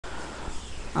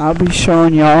I'll be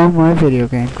showing y'all my video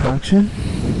game collection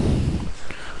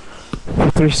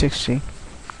for 360.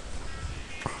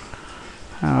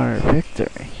 Our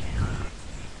victory.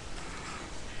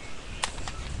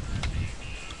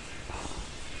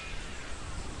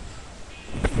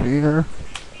 Fear.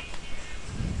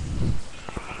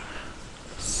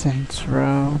 Saints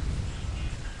Row.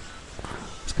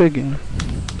 It's a good game.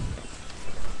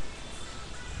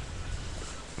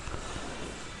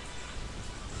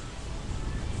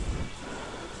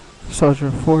 Soldier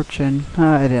of Fortune.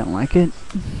 I didn't like it.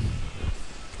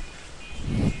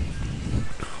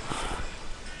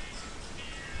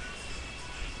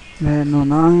 Madden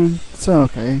 09. It's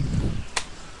okay.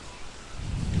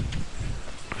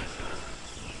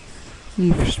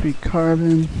 Need for Speed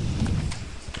Carbon.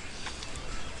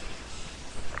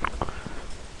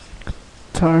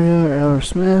 Tario or Elder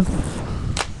Smith.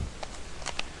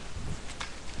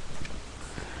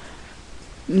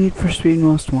 Need for Speed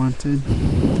Most Wanted.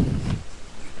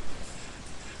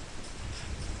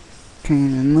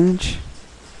 Kane and Lynch.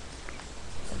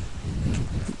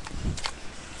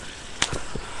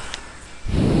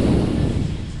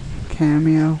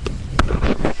 Cameo.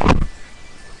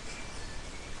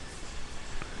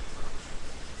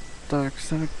 Dark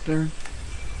Sector.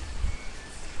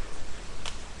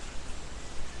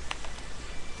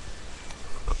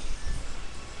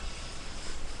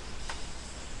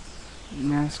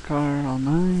 NASCAR all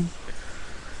 9.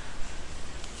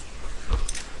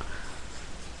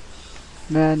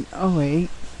 Madden 08.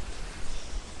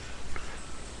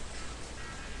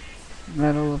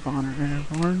 Medal of Honor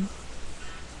Airborne.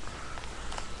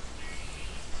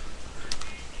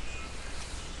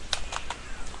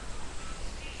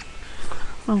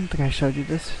 I don't think I showed you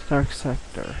this. Dark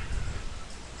Sector.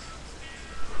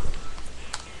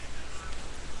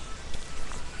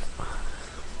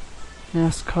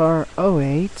 NASCAR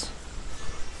 08.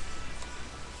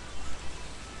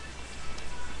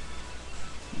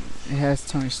 It has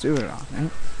Tony Stewart on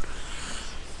it.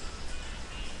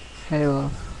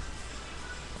 Halo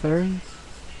 3.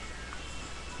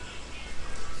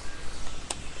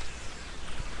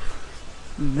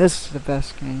 This is the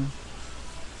best game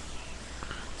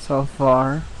so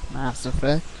far. Mass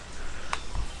Effect.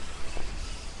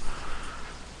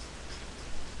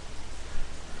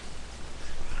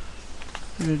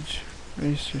 Ridge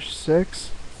Racer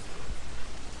 6.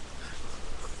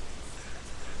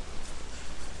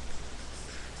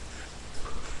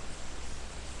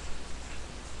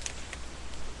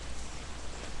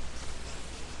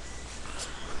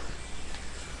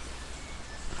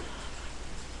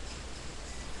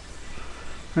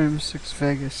 Rainbow Six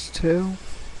Vegas 2.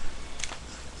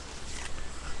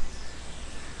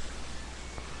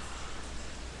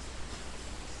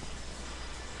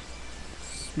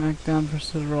 SmackDown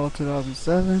vs. Raw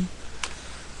 2007.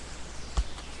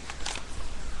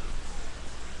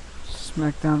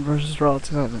 SmackDown vs. Raw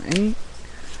 2008.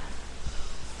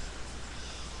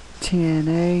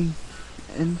 TNA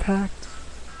Impact.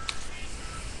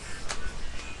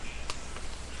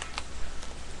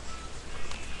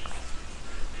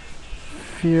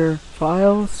 Fear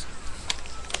Files.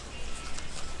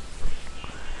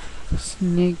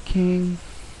 Snake King.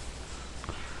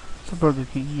 It's a Burger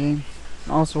King game.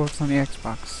 Also works on the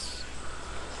Xbox.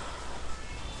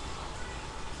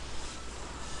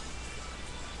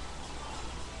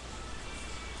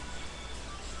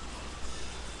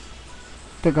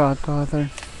 The Godfather.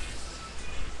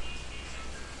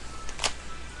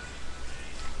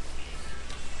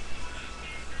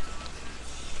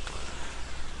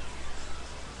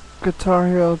 Guitar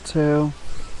Hero 2.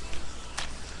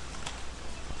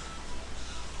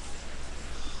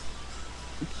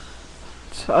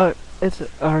 It's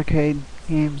arcade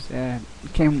games that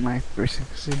came with my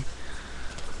 360.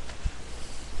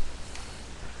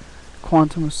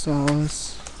 Quantum of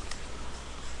Solace.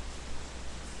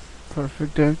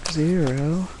 Perfect Dark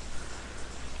Zero.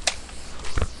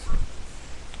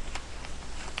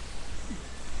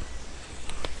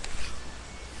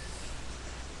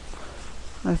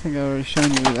 I think I've already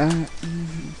shown you that.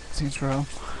 Saints Row.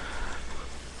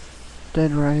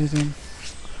 Dead Rising.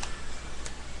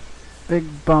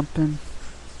 Big Bumpin'.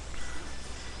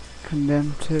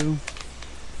 Condemned 2.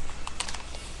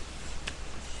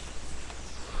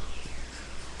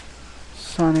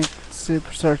 Sonic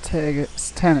Superstar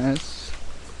Tennis.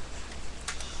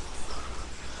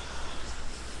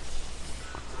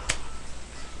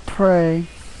 Prey.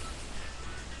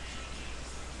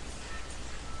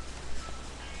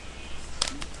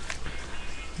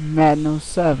 Madden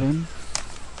 07.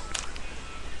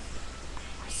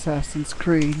 Assassin's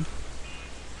Creed.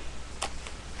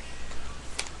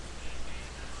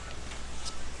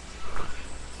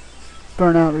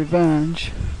 Burnout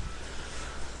Revenge,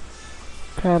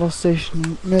 Battle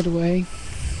Station Midway,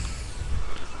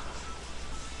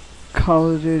 Call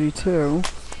of Duty 2,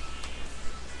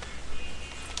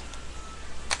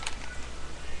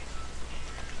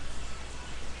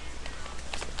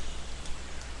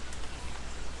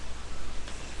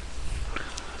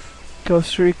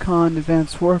 Ghost Recon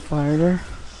Advanced Warfighter,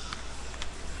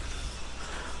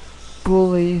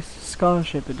 Bully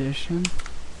Scholarship Edition,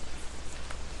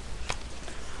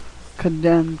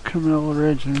 Condemned Criminal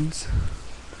Origins,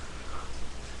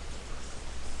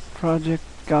 Project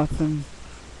Gotham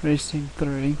Racing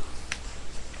 3,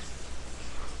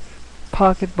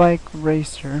 Pocket Bike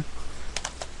Racer.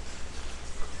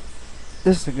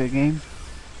 This is a good game.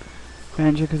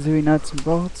 Banjo-Kazooie Nuts and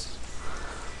Bolts,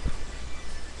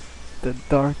 The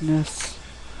Darkness,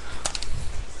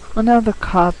 another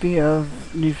copy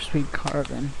of Need for Speed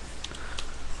Carbon.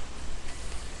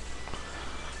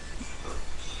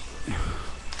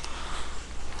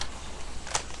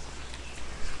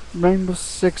 Rainbow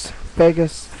Six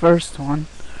Vegas, first one.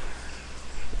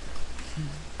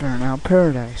 Burnout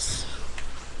Paradise.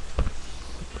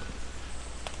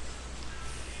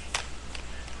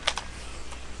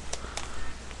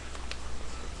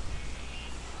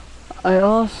 I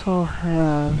also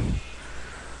have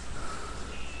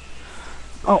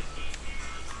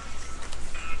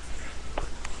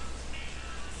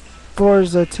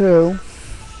Forza 2.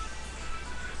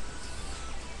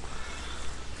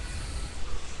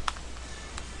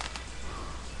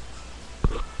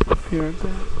 Here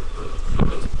again.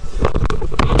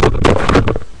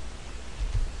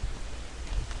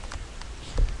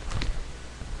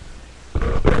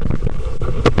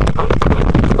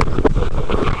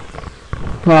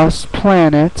 Lost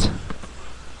Planet.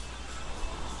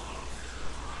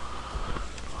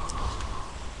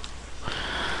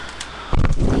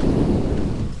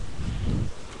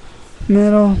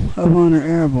 Medal of Honor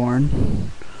Airborne.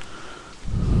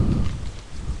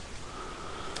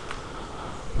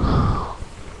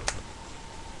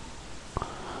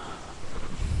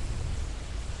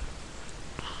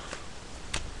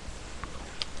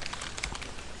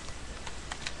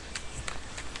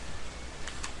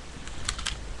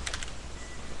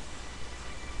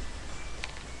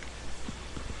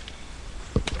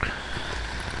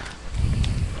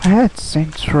 I had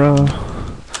Saints Row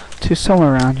 2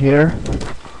 somewhere around here.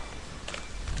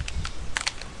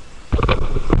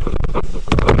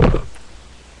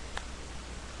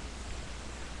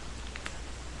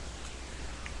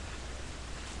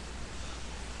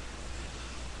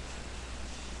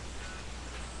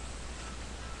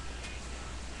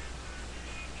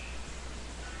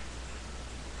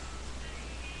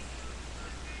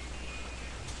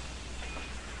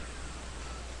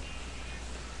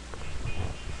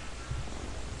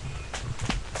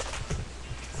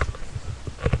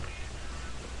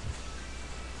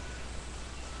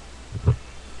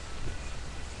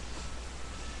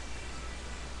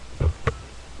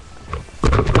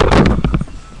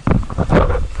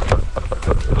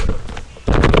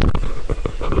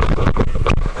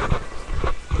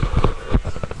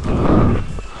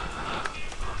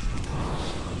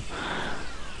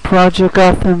 Project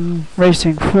Gotham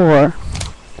Racing 4,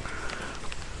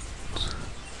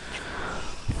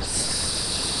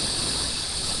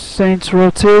 Saints Row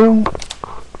 2,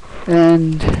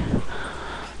 and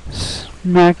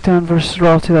SmackDown vs.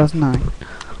 Raw 2009.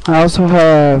 I also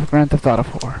have Grand Theft Auto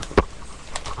 4.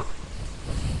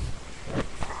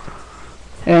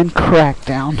 And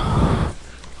Crackdown.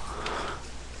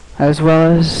 As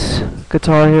well as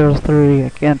Guitar Hero 3. I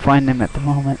can't find them at the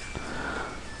moment.